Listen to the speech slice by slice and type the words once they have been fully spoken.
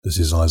This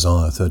is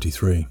Isaiah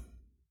 33.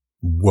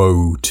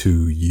 Woe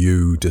to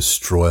you,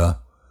 destroyer!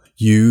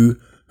 You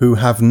who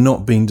have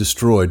not been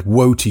destroyed.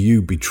 Woe to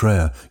you,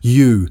 betrayer!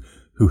 You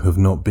who have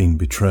not been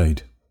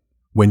betrayed.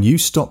 When you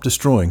stop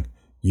destroying,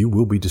 you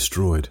will be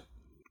destroyed.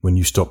 When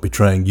you stop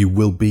betraying, you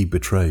will be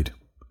betrayed.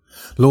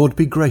 Lord,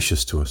 be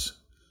gracious to us.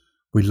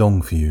 We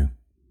long for you.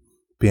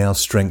 Be our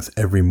strength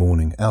every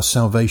morning, our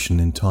salvation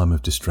in time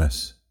of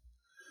distress.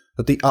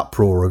 At the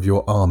uproar of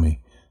your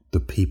army, the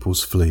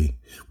peoples flee.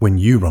 When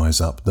you rise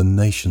up, the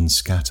nations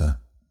scatter.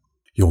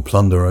 Your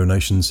plunder, O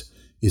nations,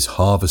 is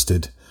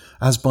harvested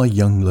as by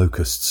young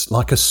locusts.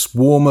 Like a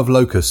swarm of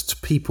locusts,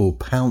 people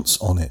pounce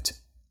on it.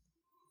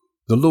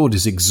 The Lord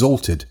is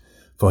exalted,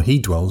 for he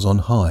dwells on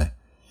high.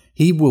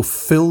 He will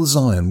fill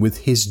Zion with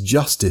his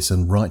justice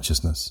and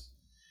righteousness.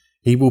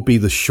 He will be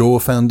the sure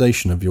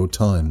foundation of your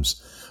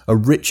times, a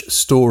rich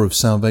store of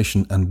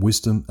salvation and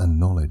wisdom and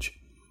knowledge.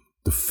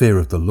 The fear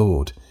of the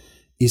Lord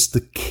is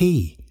the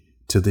key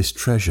to this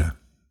treasure.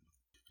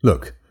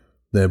 Look,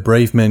 their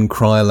brave men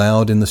cry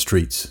aloud in the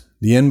streets.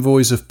 The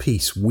envoys of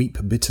peace weep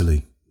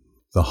bitterly.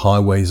 The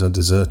highways are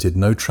deserted,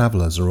 no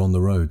travellers are on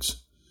the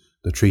roads.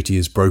 The treaty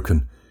is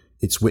broken,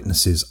 its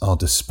witnesses are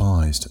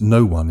despised,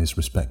 no one is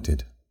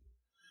respected.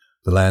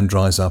 The land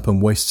dries up and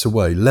wastes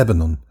away.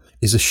 Lebanon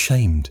is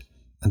ashamed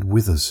and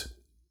withers.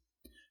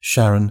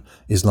 Sharon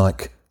is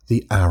like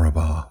the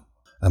Arabah,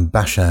 and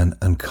Bashan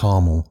and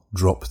Carmel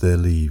drop their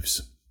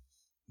leaves.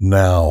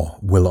 Now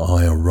will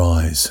I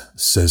arise,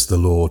 says the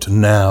Lord.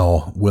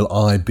 Now will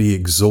I be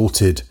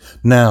exalted.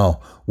 Now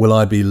will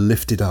I be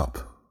lifted up.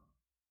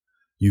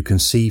 You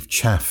conceive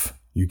chaff,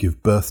 you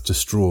give birth to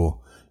straw.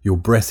 Your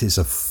breath is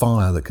a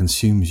fire that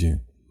consumes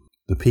you.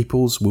 The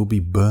peoples will be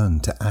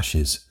burned to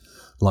ashes.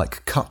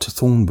 Like cut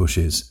thorn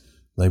bushes,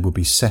 they will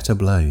be set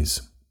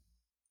ablaze.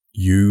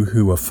 You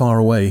who are far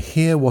away,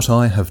 hear what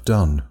I have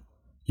done.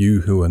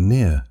 You who are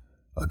near,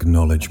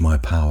 acknowledge my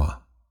power.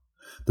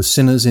 The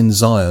sinners in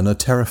Zion are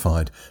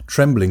terrified.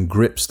 Trembling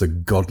grips the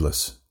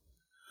godless.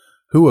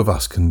 Who of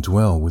us can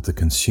dwell with the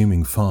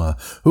consuming fire?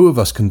 Who of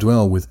us can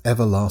dwell with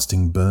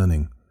everlasting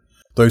burning?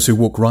 Those who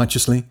walk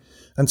righteously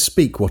and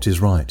speak what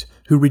is right,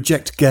 who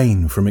reject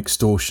gain from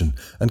extortion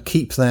and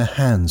keep their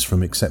hands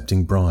from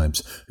accepting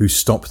bribes, who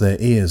stop their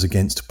ears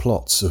against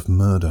plots of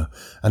murder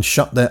and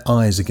shut their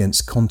eyes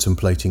against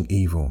contemplating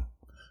evil.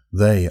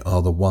 They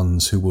are the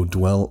ones who will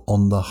dwell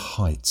on the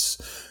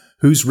heights,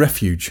 whose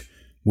refuge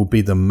will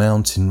be the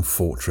mountain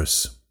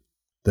fortress.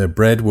 Their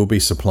bread will be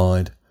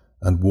supplied,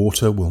 and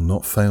water will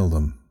not fail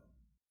them.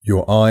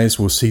 Your eyes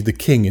will see the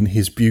King in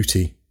his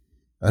beauty,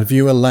 and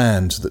view a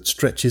land that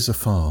stretches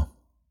afar.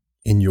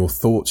 In your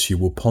thoughts you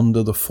will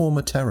ponder the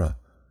former terror.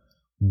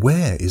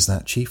 Where is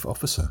that chief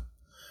officer?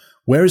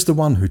 Where is the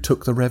one who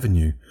took the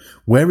revenue?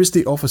 Where is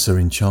the officer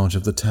in charge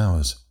of the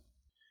towers?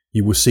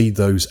 You will see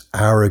those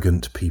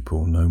arrogant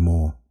people no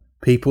more,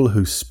 people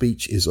whose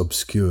speech is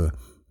obscure,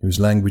 whose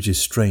language is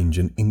strange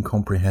and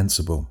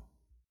incomprehensible.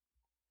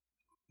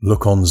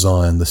 Look on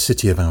Zion, the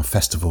city of our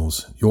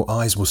festivals. Your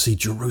eyes will see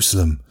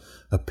Jerusalem,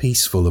 a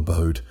peaceful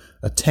abode,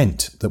 a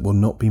tent that will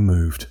not be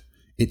moved.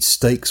 Its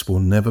stakes will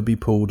never be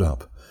pulled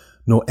up,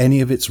 nor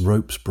any of its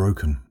ropes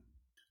broken.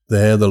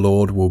 There the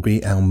Lord will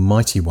be our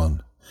mighty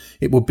one.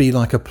 It will be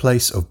like a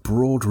place of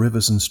broad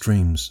rivers and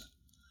streams.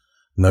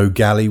 No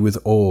galley with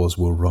oars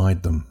will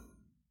ride them.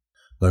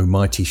 No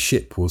mighty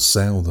ship will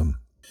sail them.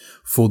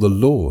 For the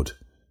Lord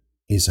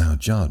is our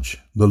judge.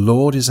 The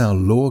Lord is our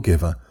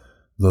lawgiver.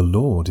 The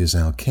Lord is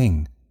our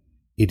king.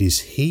 It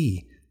is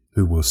he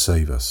who will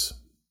save us.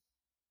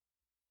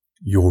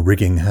 Your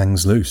rigging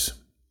hangs loose.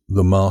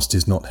 The mast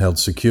is not held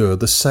secure.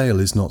 The sail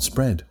is not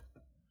spread.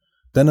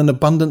 Then an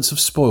abundance of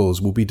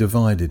spoils will be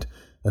divided,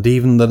 and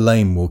even the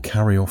lame will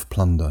carry off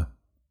plunder.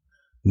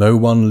 No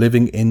one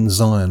living in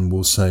Zion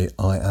will say,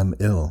 I am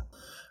ill,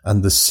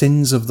 and the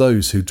sins of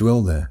those who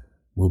dwell there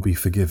will be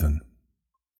forgiven.